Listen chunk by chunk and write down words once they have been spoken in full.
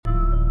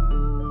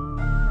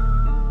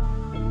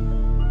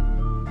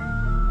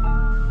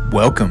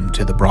Welcome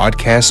to the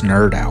Broadcast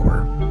Nerd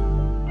Hour,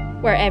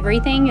 where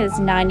everything is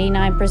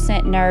 99%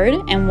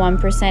 nerd and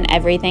 1%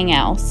 everything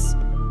else.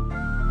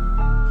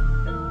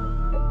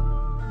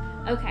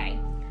 Okay,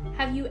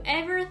 have you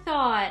ever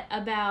thought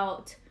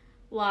about,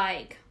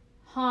 like,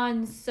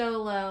 Han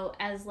Solo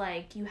as,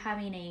 like, you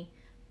having a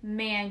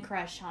man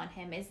crush on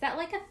him? Is that,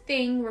 like, a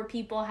thing where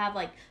people have,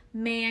 like,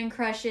 man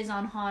crushes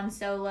on Han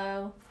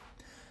Solo?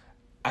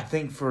 I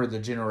think for the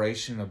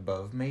generation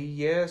above me,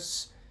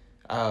 yes.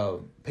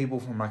 People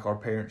from, like, our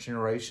parents'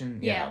 generation,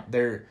 Yeah.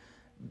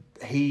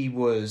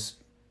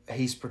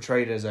 He's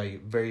portrayed as a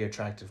very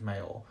attractive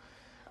male.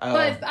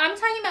 But I'm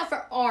talking about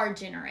for our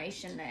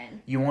generation,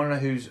 then. You want to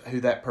know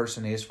who that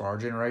person is for our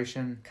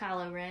generation?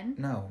 Kylo Ren?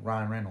 No,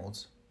 Ryan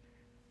Reynolds.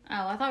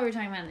 Oh, I thought we were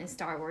talking about in the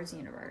Star Wars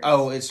universe.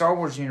 Oh, it's Star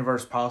Wars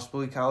universe,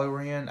 possibly Kylo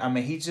Ren. I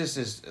mean, he just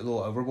is a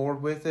little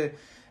overboard with it.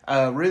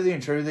 Really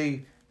and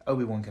truly,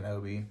 Obi-Wan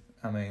Kenobi.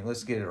 I mean,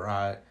 let's get it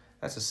right.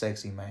 That's a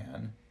sexy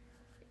man.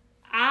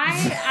 I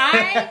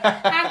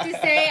have to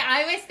say,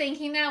 I was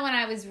thinking that when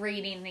I was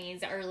reading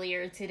these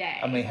earlier today.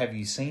 I mean, have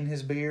you seen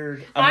his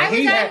beard?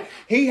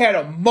 He had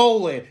a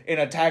mullet in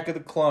Attack of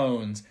the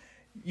Clones.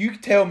 You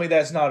tell me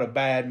that's not a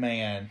bad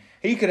man.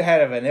 He could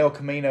have an El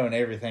Camino and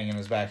everything in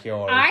his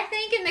backyard. I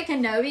think in the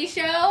Kenobi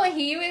show,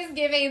 he was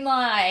giving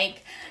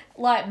like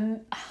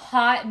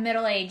hot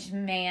middle-aged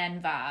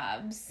man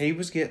vibes. He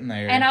was getting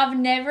there. And I've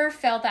never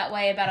felt that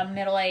way about a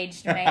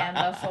middle-aged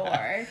man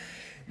before.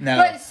 No.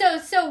 But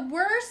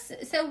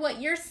so what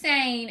you're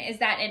saying is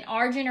that in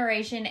our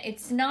generation,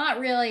 it's not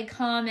really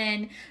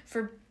common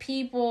for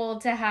people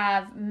to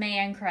have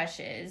man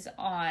crushes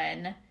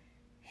on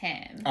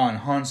him. On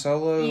Han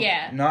Solo?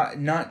 Yeah.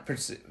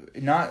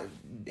 Not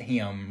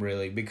him,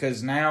 really,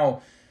 because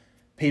now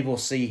people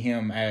see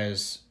him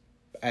as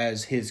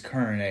his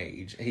current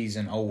age. He's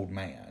an old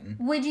man.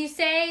 Would you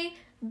say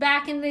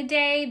back in the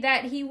day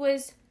that he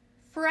was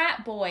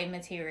frat boy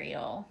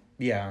material?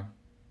 Yeah.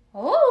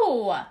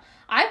 Oh,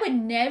 I would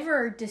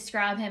never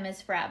describe him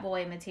as frat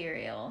boy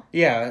material.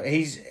 Yeah,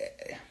 he's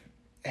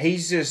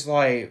just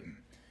like,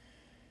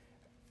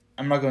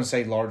 I'm not going to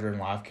say larger than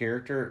life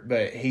character,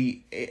 but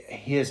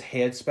his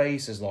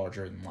headspace is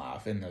larger than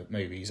life in the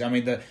movies. I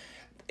mean,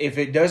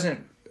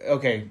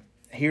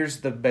 here's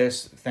the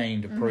best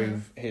thing to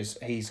prove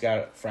he's got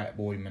a frat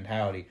boy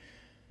mentality.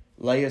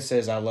 Leia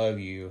says, "I love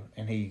you,"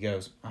 and he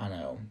goes, "I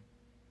know."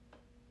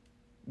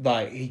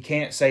 Like, he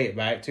can't say it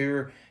back to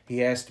her. He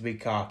has to be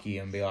cocky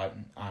and be like,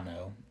 "I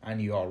know. I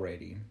knew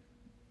already.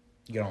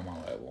 Get on my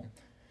level."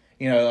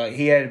 You know, like,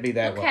 he had to be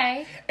that way.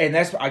 Okay. And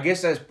I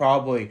guess that's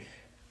probably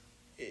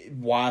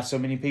why so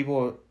many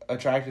people are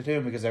attracted to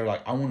him, because they were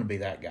like, "I want to be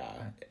that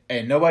guy."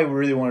 And nobody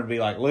really wanted to be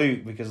like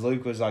Luke, because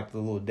Luke was like the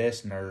little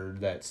desk nerd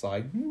that's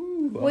like,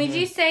 Would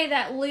you say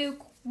that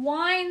Luke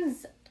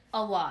whines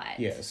a lot?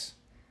 Yes.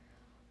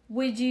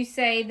 Would you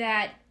say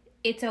that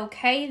it's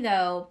okay,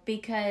 though,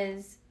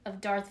 because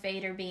of Darth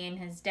Vader being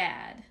his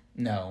dad?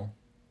 No.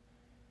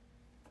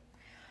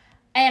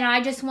 And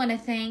I just want to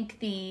thank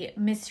the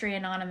mystery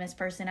anonymous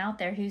person out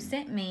there who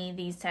sent me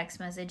these text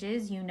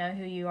messages. You know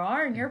who you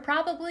are, and you're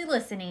probably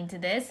listening to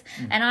this.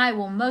 And I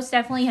will most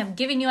definitely have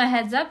given you a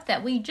heads up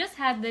that we just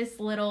had this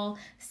little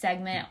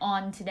segment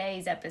on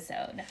today's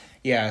episode.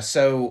 Yeah,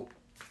 so,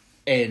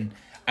 and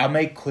I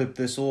may clip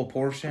this little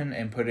portion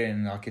and put it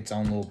in like its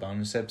own little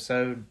bonus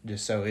episode,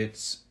 just so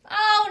it's...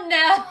 Oh,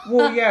 no.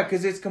 Well, yeah,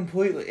 because it's Star Wars.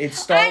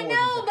 I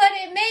know, but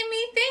it made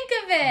me think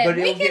of it. But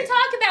we can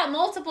talk about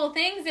multiple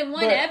things in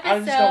one episode. I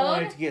just don't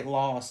want it to get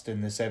lost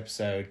in this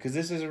episode, because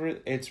this is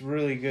it's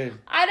really good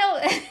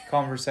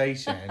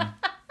conversation.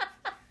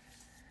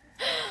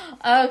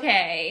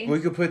 Okay. We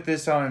could put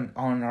this on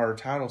our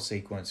title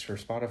sequence for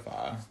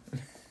Spotify.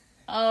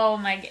 Oh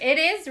my, it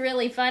is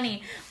really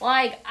funny.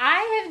 Like,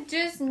 I have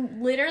just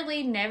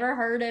literally never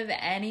heard of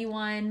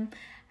anyone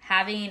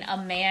having a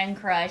man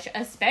crush,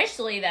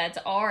 especially that's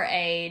our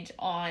age,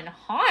 on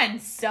Han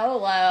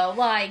Solo.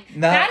 Like,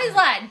 that is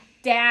like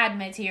dad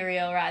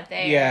material right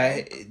there.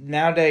 Yeah,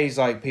 nowadays,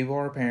 like, people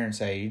our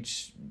parents'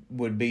 age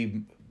would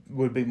be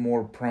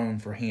more prone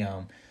for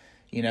him.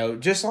 You know,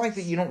 just like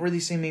that, you don't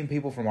really see many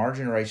people from our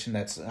generation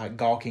that's like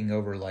gawking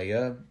over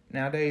Leia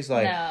nowadays.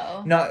 Like,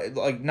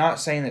 no. Not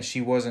saying that she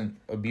wasn't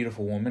a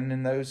beautiful woman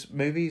in those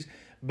movies,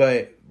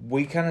 but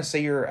we kind of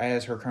see her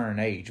as her current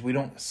age. We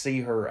don't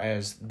see her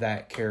as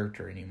that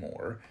character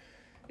anymore.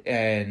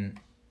 And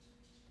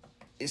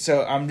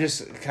so I'm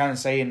just kind of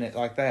saying it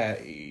like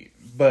that.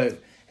 But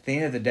at the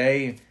end of the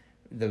day,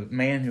 the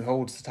man who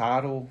holds the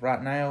title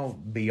right now,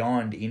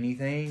 beyond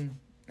anything,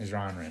 is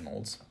Ryan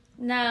Reynolds.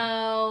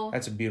 No.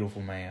 That's a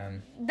beautiful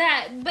man.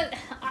 But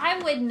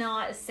I would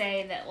not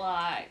say that,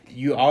 like...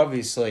 You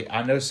obviously...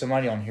 I know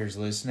somebody on here is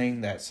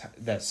listening that's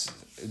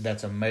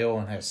a male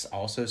and has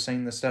also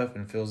seen the stuff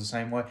and feels the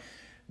same way.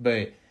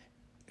 But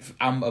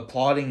I'm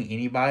applauding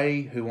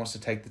anybody who wants to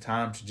take the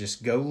time to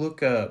just go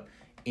look up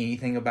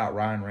anything about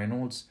Ryan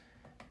Reynolds.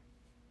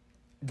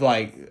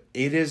 Like,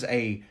 it is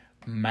a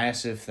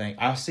massive thing.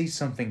 I see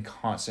something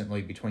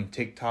constantly between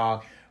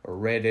TikTok or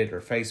Reddit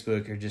or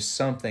Facebook or just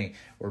something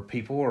where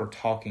people are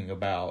talking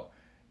about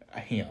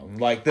him.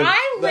 Like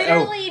I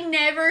literally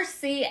never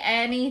see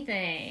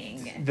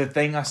anything. The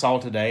thing I saw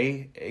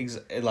today,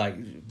 like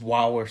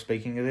while we're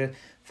speaking of this,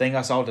 thing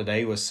I saw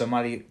today was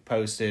somebody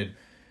posted,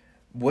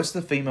 "What's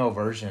the female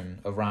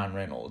version of Ryan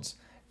Reynolds?"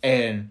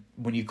 And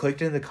when you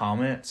clicked in the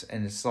comments,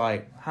 and it's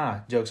like,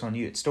 joke's on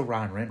you, it's still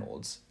Ryan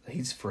Reynolds.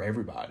 He's for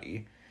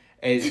everybody.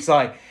 And it's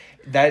like,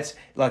 that's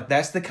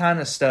the kind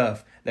of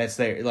stuff that's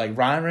there. Like,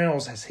 Ryan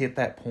Reynolds has hit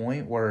that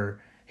point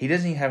where he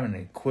doesn't even have an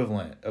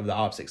equivalent of the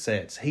opposite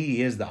sex.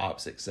 He is the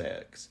opposite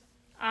sex.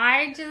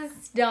 I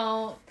just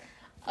don't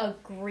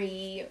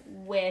agree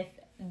with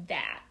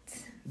that.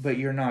 But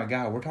you're not a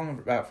guy. We're talking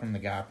about from the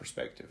guy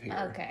perspective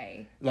here.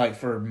 Okay. Like,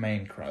 for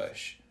man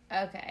crush.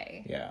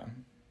 Okay. Yeah.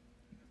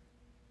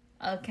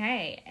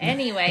 Okay.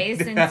 Anyway,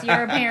 since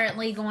you're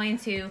apparently going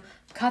to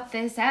cut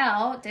this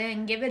out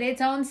and give it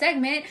its own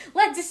segment,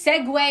 let's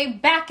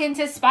segue back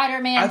into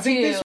Spider-Man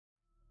 2.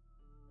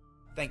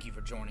 Thank you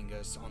for joining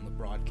us on the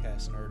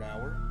Broadcast Nerd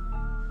Hour.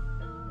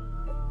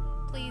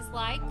 Please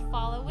like,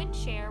 follow, and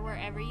share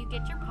wherever you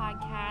get your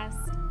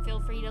podcasts.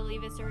 Feel free to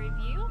leave us a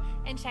review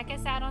and check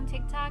us out on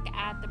TikTok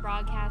at the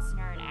Broadcast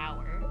Nerd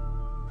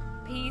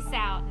Hour. Peace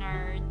out,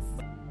 nerds.